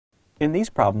In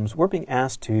these problems, we're being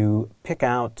asked to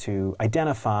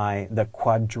identify the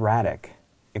quadratic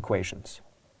equations.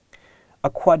 A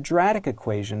quadratic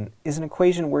equation is an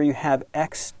equation where you have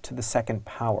x to the second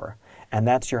power, and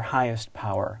that's your highest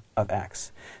power of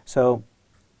x. So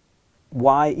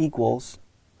y equals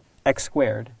x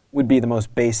squared would be the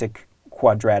most basic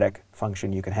quadratic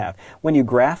function you could have. When you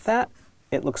graph that,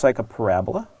 it looks like a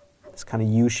parabola. It's kind of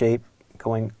U-shaped,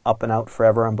 going up and out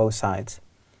forever on both sides.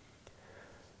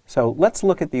 So let's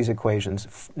look at these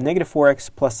equations. Negative 4x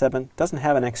plus 7 doesn't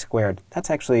have an x squared. That's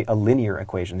actually a linear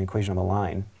equation, the equation of a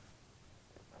line.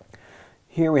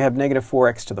 Here we have negative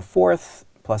 4x to the fourth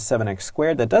plus 7x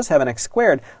squared. That does have an x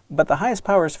squared, but the highest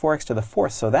power is 4x to the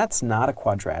fourth, so that's not a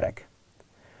quadratic.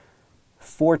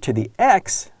 4 to the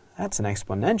x, that's an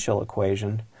exponential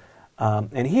equation.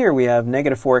 And here we have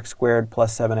negative 4x squared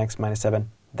plus 7x minus 7.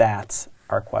 That's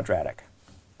our quadratic.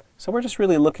 So we're just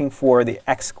really looking for the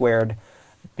x squared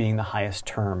being the highest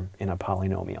term in a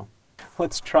polynomial.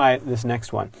 Let's try this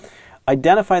next one.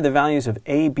 Identify the values of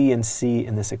a, b, and c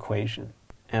in this equation.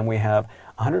 And we have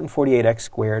 148x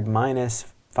squared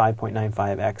minus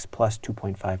 5.95x plus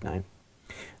 2.59.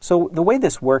 So the way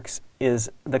this works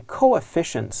is the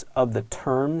coefficients of the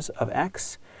terms of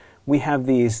x, we have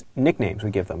these nicknames we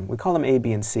give them. We call them a,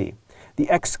 b, and c. The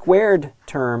x squared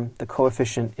term, the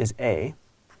coefficient is a.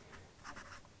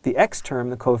 The x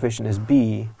term, the coefficient is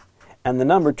b. And the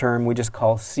number term we just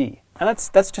call c. And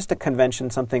that's just a convention,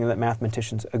 something that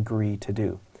mathematicians agree to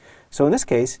do. So in this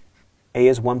case, a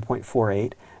is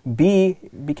 1.48. B,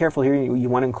 be careful here, you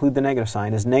want to include the negative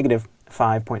sign, is negative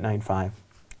 5.95.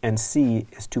 And c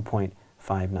is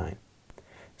 2.59.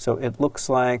 So it looks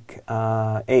like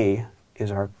A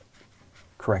is our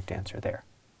correct answer there.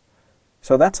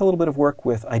 So that's a little bit of work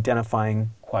with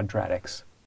identifying quadratics.